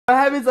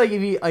happens like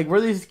if you like were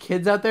these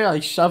kids out there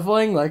like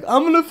shuffling like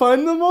I'm gonna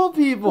find the mole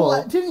people?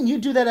 Well, didn't you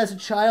do that as a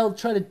child?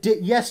 Try to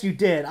dig? Yes, you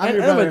did. I'm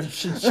your brother.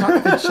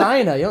 brother. To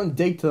China, you don't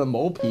dig to the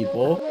mole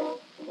people.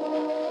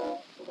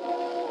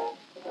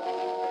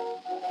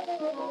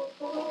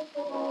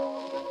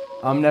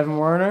 I'm Nevin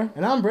Werner.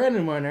 And I'm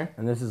Brandon Werner.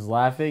 And this is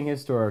Laughing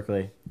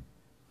Historically.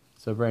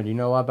 So, Brandon, do you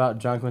know a lot about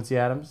John Quincy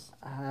Adams?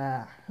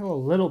 I know a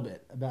little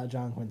bit about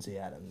John Quincy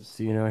Adams.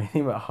 Do you know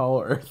anything about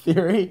Hollow Earth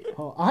theory?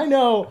 Oh, I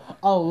know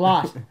a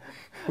lot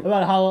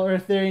about Hollow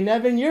Earth theory.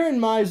 Nevin, you're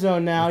in my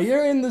zone now.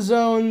 You're in the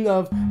zone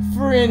of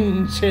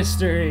fringe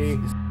history.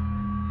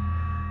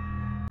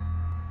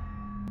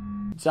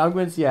 John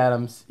Quincy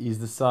Adams, he's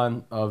the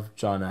son of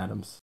John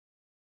Adams.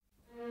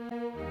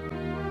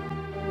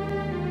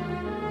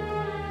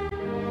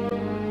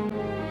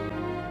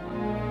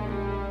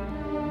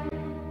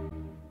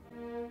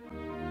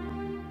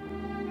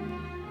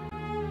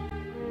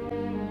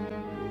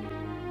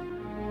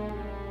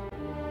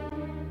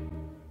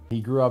 He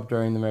grew up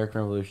during the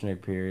American Revolutionary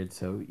period,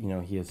 so, you know,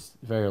 he has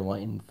very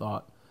enlightened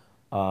thought.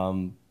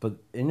 But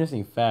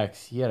interesting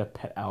facts, he had a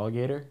pet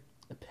alligator.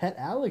 A pet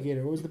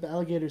alligator? What was the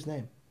alligator's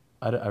name?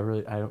 I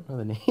don't know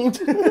the name.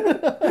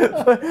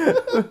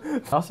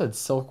 He also had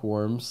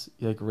silkworms.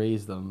 He, like,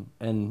 raised them.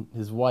 And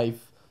his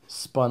wife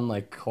spun,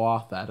 like,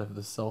 cloth out of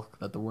the silk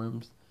that the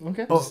worms...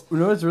 Okay. Oh, you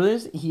know what's really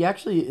interesting? He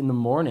actually, in the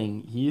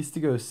morning, he used to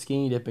go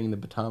skinny dipping the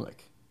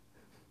Potomac.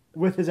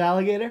 With his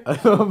alligator?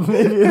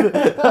 Maybe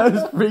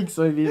that freaks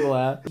some people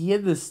out. He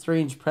had this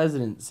strange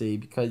presidency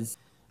because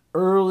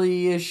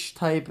early-ish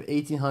type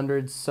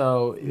 1800s,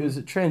 so it was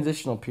a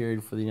transitional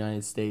period for the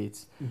United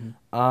States.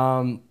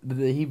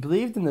 Mm-hmm. He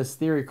believed in this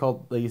theory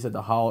called, like you said,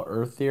 the Hollow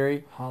Earth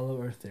theory. Hollow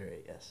Earth theory,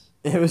 yes.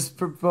 It was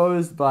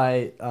proposed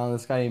by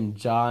this guy named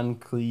John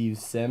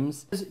Cleves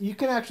Sims. You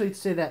can actually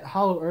say that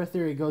Hollow Earth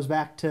theory goes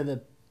back to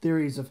the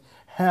theories of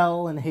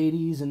hell and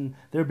Hades and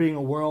there being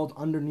a world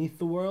underneath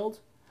the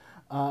world.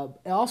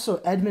 Also,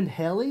 Edmund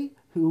Halley,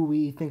 who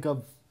we think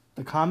of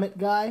the comet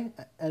guy,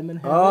 Edmund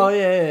Halley. Oh,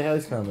 yeah,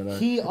 Halley's comet.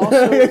 He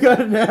also... I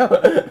got it now.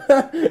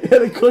 You had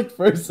to click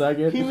for a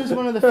second. He was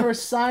one of the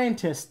first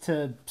scientists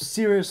to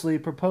seriously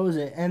propose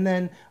it. And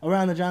then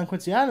around the John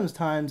Quincy Adams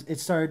times, it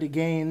started to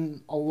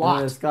gain a lot.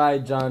 And this guy,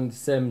 John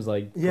Sims, put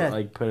it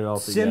all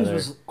together. Sims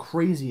was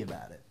crazy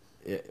about it.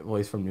 Yeah, well,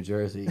 he's from New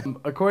Jersey.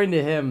 According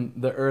to him,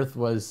 the Earth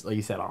was, like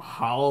you said, a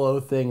hollow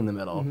thing in the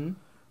middle. Mm-hmm.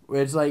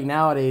 Which, like,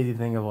 nowadays you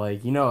think of,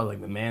 like, you know, like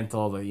the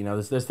mantle,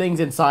 there's things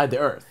inside the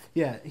Earth.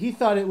 Yeah, he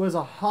thought it was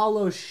a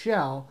hollow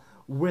shell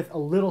with a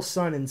little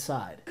sun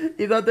inside.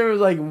 He thought there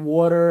was, like,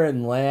 water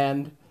and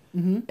land.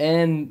 Mm-hmm.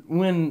 And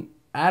when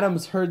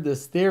Adams heard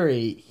this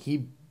theory,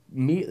 he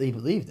immediately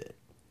believed it.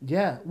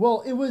 Yeah,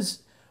 well,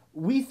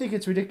 we think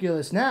it's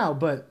ridiculous now,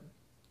 but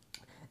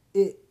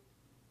it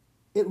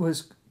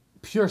was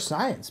pure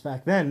science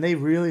back then. They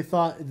really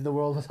thought the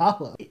world was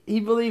hollow.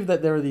 He believed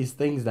that there were these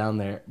things down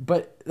there,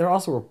 but there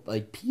also were,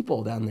 like,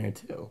 people down there,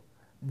 too.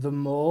 The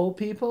mole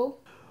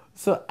people?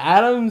 So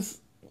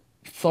Adams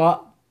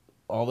thought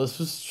all this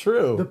was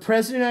true. The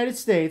President of the United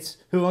States,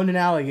 who owned an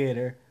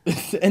alligator...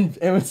 and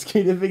was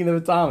skinny dipping in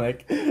the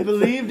Potomac.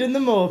 Believed in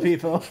the mole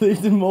people.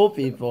 Believed in mole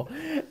people.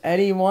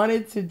 And he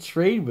wanted to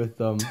trade with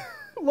them.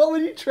 What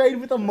would you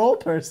trade with a mole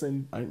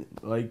person?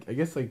 I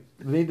guess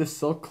made the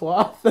silk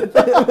cloth that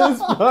was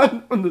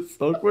spun from the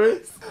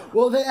silkworms.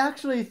 Well, they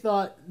actually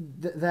thought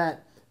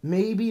that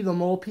maybe the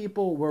mole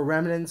people were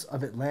remnants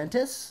of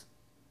Atlantis.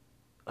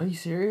 Are you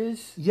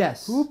serious?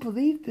 Yes. Who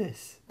believed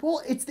this?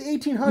 Well, it's the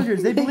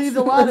 1800s. They believed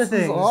a lot of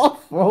things. This is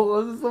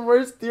awful. This is the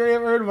worst theory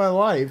I've heard in my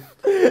life.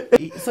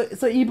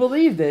 So he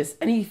believed this,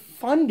 and he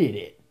funded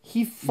it.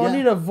 He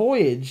funded a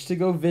voyage to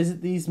go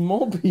visit these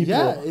mole people.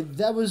 Yeah,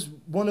 that was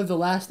one of the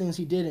last things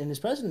he did in his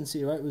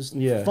presidency, right? Was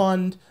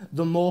fund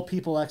the mole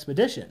people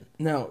expedition.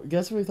 Now,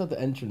 guess where he thought the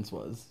entrance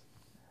was?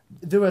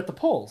 They were at the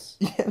poles.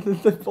 Yeah,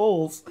 the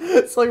poles.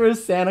 It's like where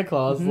Santa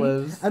Claus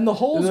lives. And the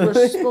holes were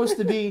supposed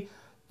to be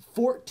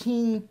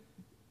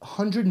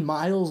 1,400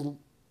 miles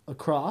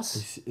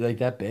across. Like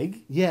that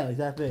big? Yeah, like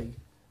that big.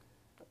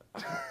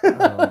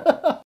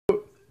 That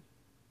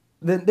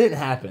didn't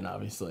happen,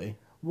 obviously.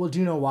 Well, do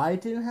you know why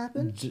it didn't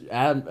happen?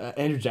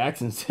 Andrew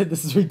Jackson said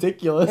this is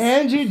ridiculous.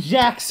 Andrew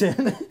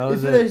Jackson.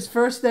 It's his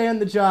first day on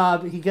the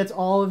job. He gets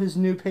all of his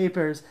new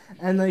papers.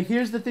 And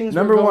here's the things.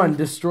 Number one,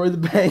 destroy the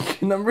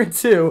bank. Number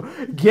two,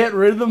 get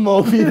rid of the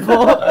mole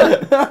people.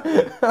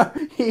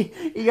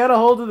 he got a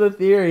hold of the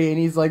theory and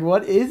he's like,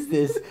 what is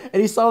this?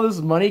 And he saw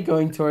this money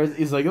going towards,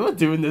 he's like, I'm not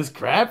doing this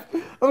crap.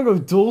 I'm gonna go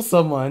duel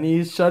someone.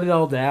 He shut it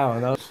all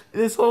down.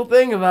 This whole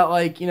thing about,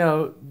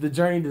 the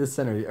journey to the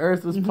center of the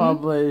earth was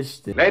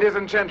published. Ladies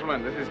and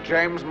gentlemen, this is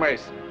James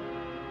Mason.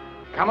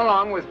 Come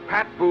along with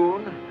Pat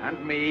Boone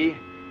and me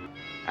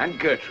and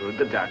Gertrude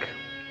the duck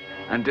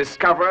and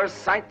discover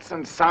sights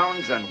and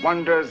sounds and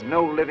wonders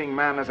no living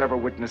man has ever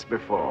witnessed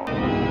before.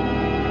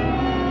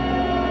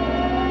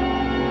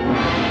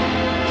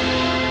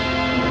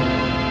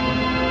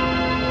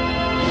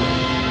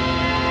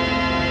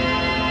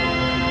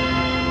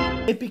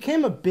 It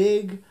became a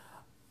big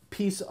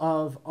piece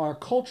of our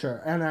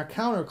culture and our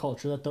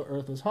counterculture that the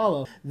Earth was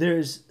hollow.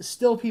 There's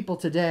still people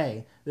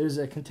today. There's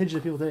a contingent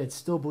of people today that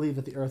still believe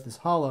that the Earth is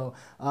hollow.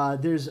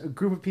 There's a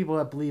group of people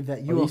that believe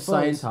that UFOs.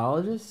 Are these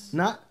Scientologists?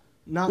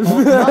 Not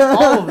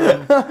all of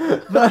them,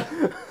 but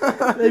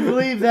they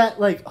believe that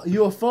like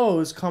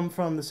UFOs come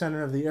from the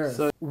center of the Earth.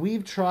 So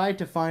we've tried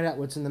to find out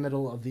what's in the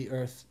middle of the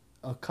Earth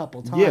a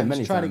couple times. Yeah,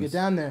 many try times. to get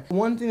down there.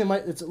 One thing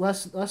that's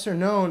lesser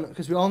known,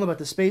 because we all know about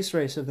the space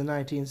race of the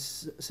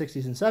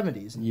 1960s and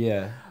 70s.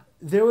 Yeah.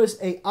 There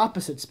was a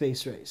opposite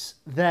space race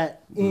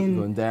that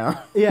Going down.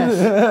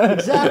 Yes,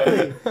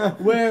 exactly.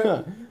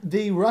 Where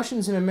the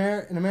Russians and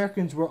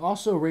Americans were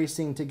also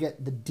racing to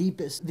get the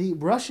deepest. The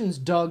Russians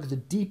dug the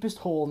deepest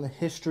hole in the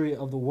history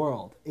of the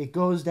world. It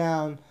goes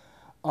down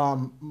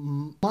miles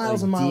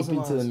Like and miles deep and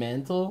miles. into the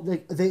mantle?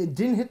 They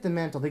didn't hit the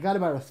mantle. They got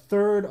about a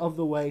third of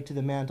the way to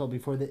the mantle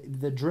before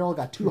the drill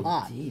got too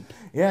hot. Deep.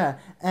 Yeah,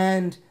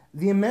 and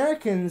the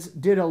Americans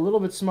did a little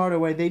bit smarter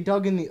way. They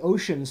dug in the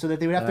ocean so that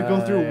they would have to go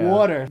through yeah.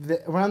 water.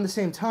 Around the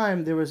same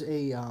time, there was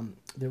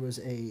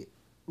a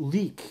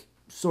leak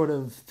sort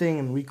of thing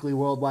in Weekly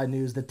Worldwide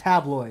News, the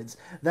tabloids,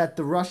 that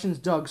the Russians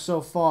dug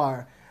so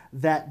far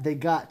that they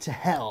got to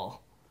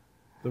hell.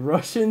 The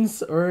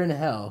Russians are in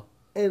hell.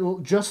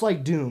 Just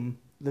like Doom,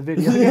 the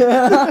video.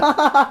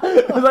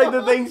 Like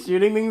the thing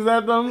shooting things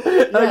at them.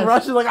 Like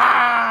Russians like,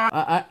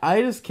 ah!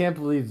 I just can't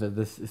believe that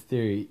this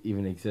theory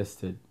even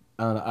existed.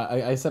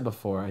 I said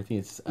before, I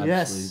think it's absolutely...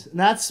 Yes,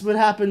 that's what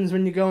happens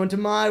when you go into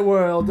my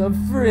world of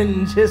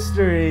fringe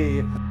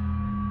history.